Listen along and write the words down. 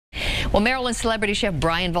Well, Maryland celebrity chef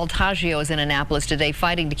Bryan Voltaggio is in Annapolis today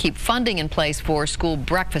fighting to keep funding in place for school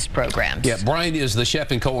breakfast programs. Yeah, Bryan is the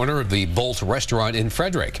chef and co-owner of the Volt restaurant in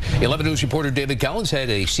Frederick. 11 News reporter David Collins had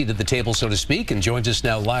a seat at the table, so to speak, and joins us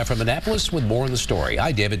now live from Annapolis with more on the story.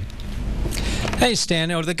 Hi, David. Hey, Stan.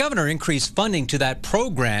 The governor increased funding to that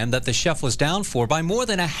program that the chef was down for by more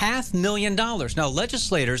than $500,000. Now,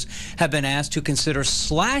 legislators have been asked to consider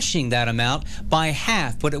slashing that amount by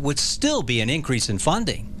half, but it would still be an increase in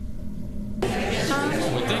funding.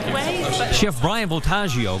 Chef Bryan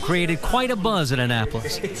Voltaggio created quite a buzz in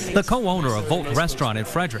Annapolis. The co-owner of Volt restaurant in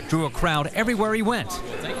Frederick drew a crowd everywhere he went.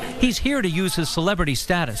 He's here to use his celebrity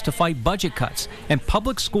status to fight budget cuts and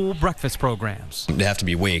public school breakfast programs. They have to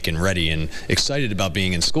be awake and ready and excited about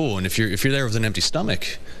being in school. And if you're there with an empty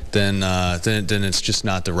stomach, then it's just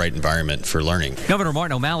not the right environment for learning. Governor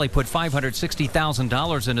Martin O'Malley put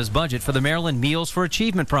 $560,000 in his budget for the Maryland Meals for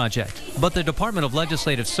Achievement project. But the Department of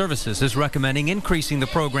Legislative Services is recommending increasing the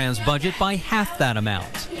program's budget by half that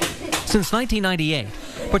amount. Since 1998,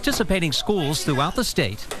 participating schools throughout the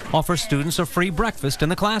state offer students a free breakfast in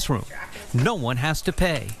the classroom. No one has to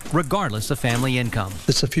pay, regardless of family income.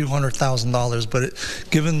 It's a few $100,000, but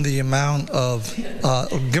given the amount of,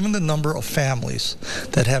 given the number of families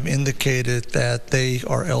that have indicated that they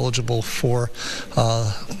are eligible for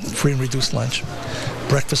free and reduced lunch,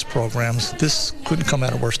 breakfast programs, this couldn't come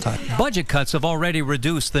at a worse time. Budget cuts have already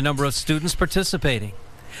reduced the number of students participating.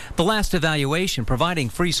 The last evaluation providing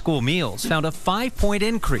free school meals found a 5-point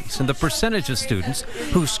increase in the percentage of students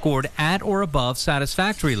who scored at or above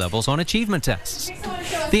satisfactory levels on achievement tests.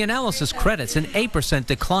 The analysis credits an 8%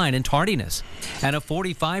 decline in tardiness and a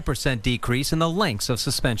 45% decrease in the lengths of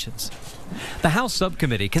suspensions. The House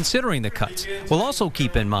subcommittee considering the cuts will also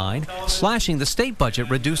keep in mind slashing the state budget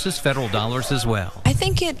reduces federal dollars as well. I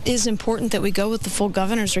think it is important that we go with the full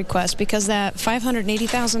governor's request because that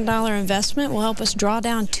 $580,000 investment will help us draw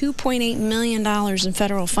down $2.8 million in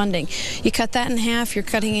federal funding. You cut that in half, you're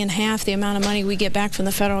cutting in half the amount of money we get back from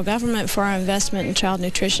the federal government for our investment in child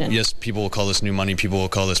nutrition. Yes, people will call this new money. People will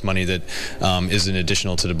call this money that isn't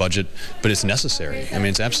additional to the budget, but it's necessary. I mean,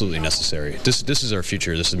 it's absolutely necessary. This is our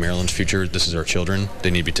future. This is Maryland's future. This is our children.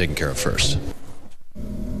 They need to be taken care of first.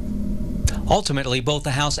 Ultimately, both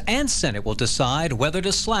the House and Senate will decide whether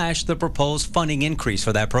to slash the proposed funding increase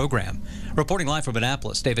for that program. Reporting live from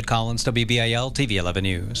Annapolis, David Collins, WBAL TV 11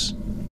 News.